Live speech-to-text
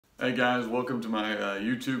Hey guys, welcome to my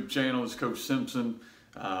YouTube channel. It's Coach Simpson.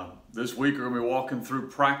 This week we're going to be walking through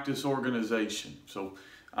practice organization. So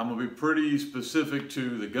I'm going to be pretty specific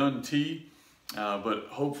to the gun tee, but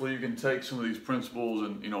hopefully you can take some of these principles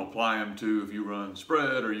and apply them to if you run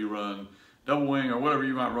spread or you run double wing or whatever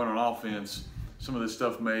you might run on offense. Some of this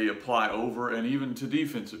stuff may apply over, and even to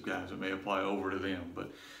defensive guys it may apply over to them.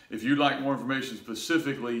 But if you'd like more information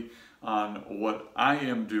specifically on what I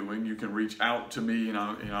am doing, you can reach out to me and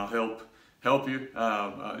I'll help you.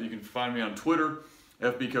 You can find me on Twitter,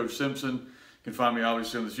 FB Coach Simpson. You can find me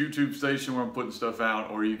obviously on this YouTube station where I'm putting stuff out,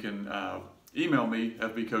 or you can email me,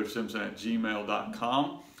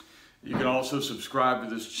 fbcoachsimpson@gmail.com. You can also subscribe to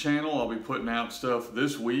this channel. I'll be putting out stuff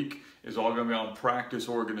this week. It's all going to be on practice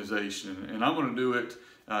organization, and I'm going to do it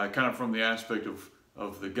kind of from the aspect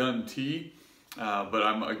of the gun tee. But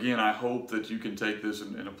I hope that you can take this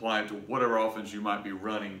and apply it to whatever offense you might be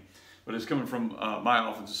running. But it's coming from my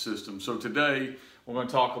offensive system. So today we're going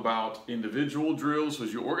to talk about individual drills. So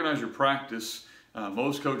as you organize your practice,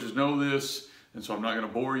 most coaches know this, and so I'm not going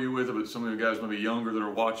to bore you with it. But some of you guys may be younger that are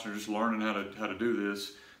watching or just learning how to do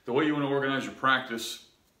this. The way you want to organize your practice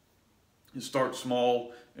is start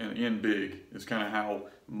small and end big. It's kind of how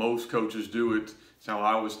most coaches do it. It's how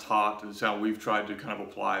I was taught. It's how we've tried to kind of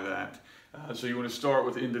apply that. So you want to start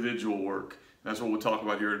with individual work. That's what we'll talk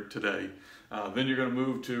about here today. Then you're going to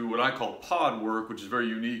move to what I call pod work, which is very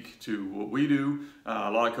unique to what we do. A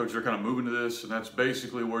lot of coaches are kind of moving to this, and that's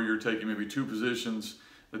basically where you're taking maybe two positions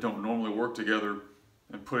that don't normally work together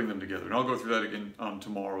and putting them together. And I'll go through that again on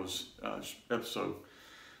tomorrow's episode.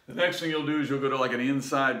 The next thing you'll do is you'll go to like an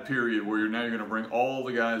inside period where you're going to bring all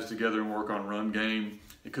the guys together and work on run game.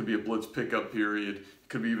 It could be a blitz pickup period. It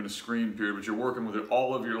could be even a screen period, but you're working with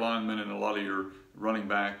all of your linemen and a lot of your running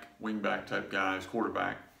back, wing back type guys,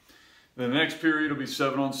 quarterback. Then the next period will be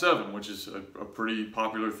 7-on-7, which is a pretty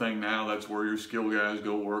popular thing now. That's where your skill guys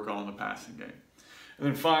go work on the passing game. And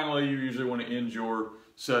then finally, you usually want to end your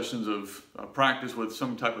sessions of practice with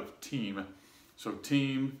some type of team. So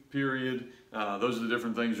team period, those are the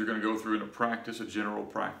different things you're going to go through in a practice, a general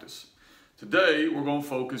practice. Today, we're going to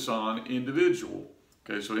focus on individual.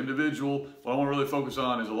 Okay, so individual, what I want to really focus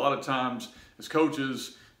on is a lot of times as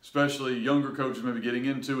coaches, especially younger coaches maybe getting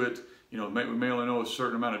into it, we may only know a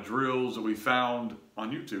certain amount of drills that we found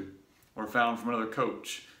on YouTube or found from another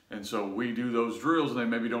coach. And so we do those drills and they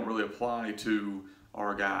maybe don't really apply to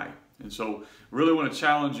our guy. And so really want to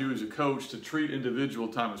challenge you as a coach to treat individual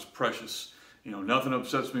time as precious. Nothing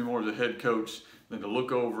upsets me more as a head coach than to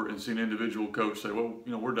look over and see an individual coach say, well,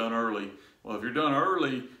 we're done early. Well, if you're done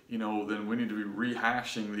early, then we need to be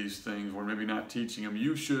rehashing these things. We're maybe not teaching them.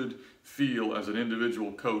 You should feel as an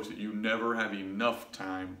individual coach that you never have enough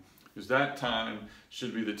time, because that time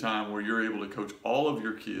should be the time where you're able to coach all of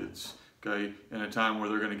your kids, okay, in a time where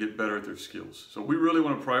they're going to get better at their skills. So we really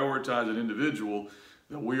want to prioritize an individual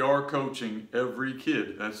that we are coaching every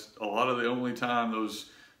kid. That's a lot of the only time those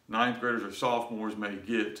ninth graders or sophomores may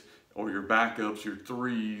get, or your backups, your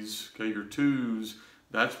threes, okay, your twos.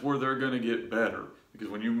 That's where they're going to get better, because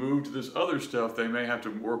when you move to this other stuff, they may have to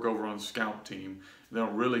work over on scout team. They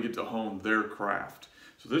don't really get to hone their craft.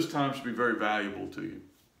 So this time should be very valuable to you.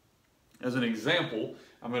 As an example,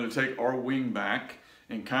 I'm going to take our wing back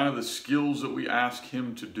and kind of the skills that we ask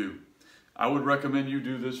him to do. I would recommend you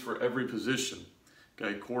do this for every position.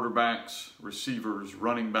 Okay, quarterbacks, receivers,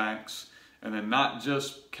 running backs, and then not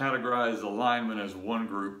just categorize the linemen as one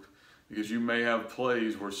group, because you may have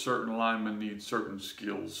plays where certain linemen need certain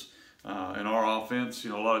skills. In our offense, a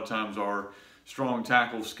lot of times our strong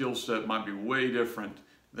tackle skill set might be way different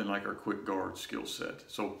than like our quick guard skill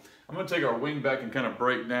set. So I'm going to take our wing back and kind of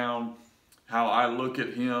break down how I look at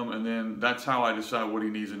him, and then that's how I decide what he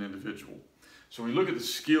needs in an individual. So we look at the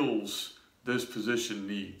skills this position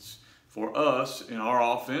needs. For us, in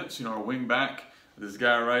our offense, our wing back, this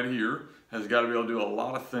guy right here, has got to be able to do a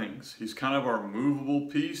lot of things. He's kind of our movable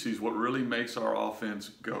piece. He's what really makes our offense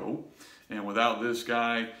go. And without this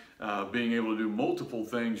guy being able to do multiple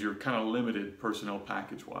things, you're kind of limited personnel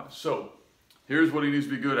package-wise. So here's what he needs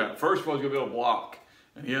to be good at. First of all, he's going to be able to block.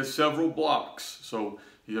 And he has several blocks. So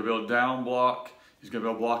he's going to be able to down block. He's going to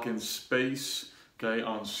be able to block in space, okay,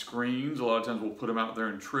 on screens. A lot of times we'll put him out there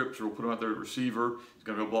in trips, or we'll put him out there at receiver. He's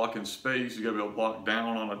going to be able to block in space. He's going to be able to block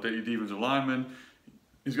down on a defensive lineman.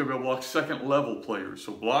 He's going to be able to block second level players.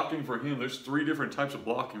 So blocking for him, there's three different types of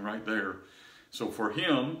blocking right there. So for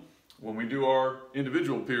him, when we do our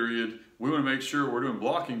individual period, we want to make sure we're doing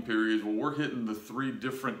blocking periods where we're hitting the three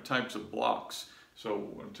different types of blocks.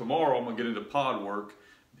 So tomorrow I'm going to get into pod work.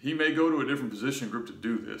 He may go to a different position group to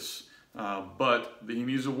do this, but he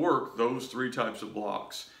needs to work those three types of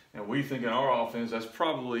blocks. And we think in our offense, that's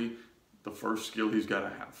probably the first skill he's got to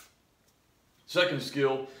have. Second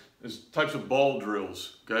skill is types of ball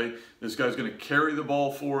drills, okay? This guy's going to carry the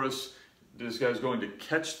ball for us. This guy's going to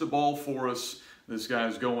catch the ball for us. This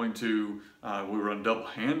guy's going to, we run double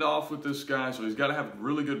handoff with this guy, so he's got to have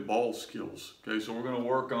really good ball skills, okay? So we're going to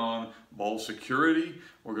work on ball security.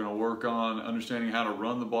 We're going to work on understanding how to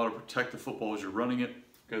run the ball to protect the football as you're running it.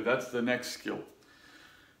 Okay, that's the next skill.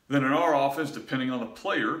 Then in our offense, depending on the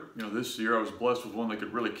player, this year I was blessed with one that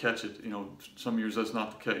could really catch it. Some years that's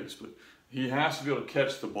not the case, but he has to be able to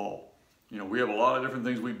catch the ball. We have a lot of different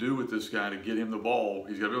things we do with this guy to get him the ball.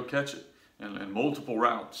 He's got to be able to catch it, and multiple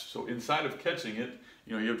routes. So inside of catching it,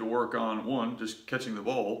 you have to work on, one, just catching the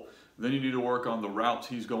ball. Then you need to work on the routes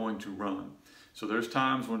he's going to run. So there's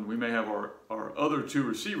times when we may have our other two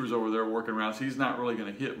receivers over there working routes. He's not really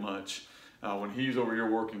going to hit much when he's over here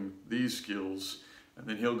working these skills. And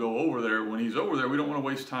then he'll go over there. When he's over there, we don't want to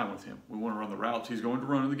waste time with him. We want to run the routes he's going to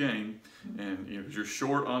run in the game. And because you're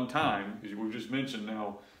short on time, because we've just mentioned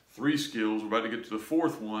now 3 skills. We're about to get to the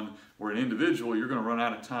 4th one, where an individual, you're going to run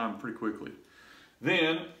out of time pretty quickly.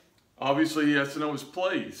 Then, obviously, he has to know his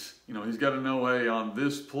plays. He's got to know, hey, on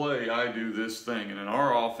this play, I do this thing. And in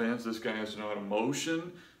our offense, this guy has to know how to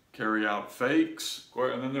motion, carry out fakes.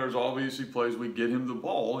 And then there's obviously plays we get him the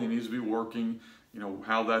ball. He needs to be working,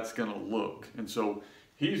 how that's going to look. And so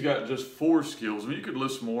he's got just 4 skills. I mean, you could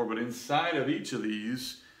list more, but inside of each of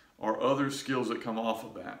these are other skills that come off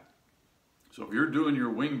of that. So if you're doing your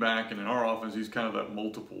wing back, and in our offense, he's kind of that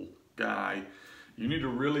multiple guy, you need to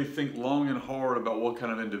really think long and hard about what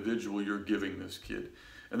kind of individual you're giving this kid.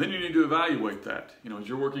 And then you need to evaluate that. As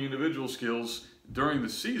you're working individual skills during the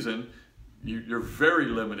season, you're very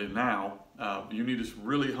limited now. You need to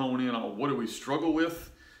really hone in on what do we struggle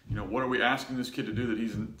with. What are we asking this kid to do that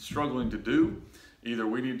he's struggling to do? Either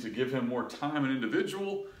we need to give him more time an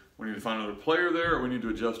individual, we need to find another player there, or we need to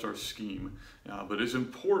adjust our scheme. But it's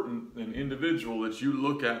important in individual that you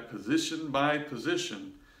look at position by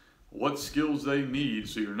position what skills they need,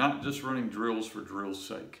 so you're not just running drills for drill's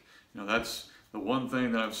sake. That's the one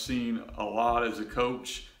thing that I've seen a lot as a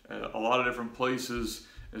coach at a lot of different places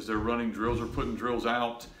as they're running drills or putting drills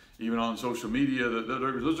out, even on social media.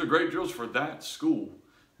 Those are great drills for that school,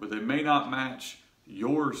 but they may not match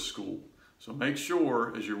your school. So make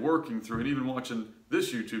sure as you're working through and even watching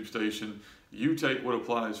this YouTube station, you take what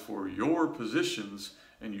applies for your positions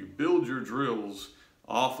and you build your drills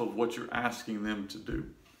off of what you're asking them to do.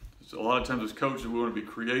 So a lot of times as coaches, we want to be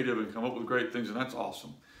creative and come up with great things, and that's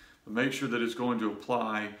awesome. But make sure that it's going to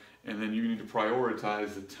apply, and then you need to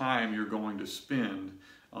prioritize the time you're going to spend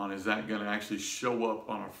on, is that going to actually show up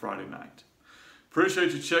on a Friday night.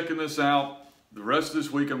 Appreciate you checking this out. The rest of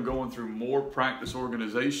this week, I'm going through more practice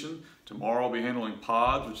organization. Tomorrow, I'll be handling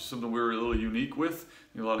pods, which is something we're a little unique with.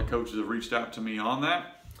 A lot of coaches have reached out to me on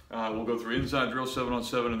that. We'll go through inside drill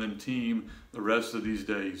 7-on-7 and then team the rest of these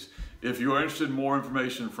days. If you are interested in more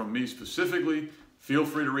information from me specifically, feel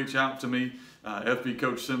free to reach out to me, FB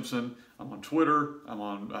Coach Simpson. I'm on Twitter. I'm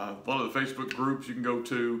on a lot of the Facebook groups you can go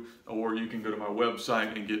to, or you can go to my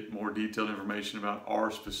website and get more detailed information about our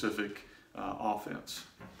specific offense.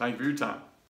 Thank you for your time.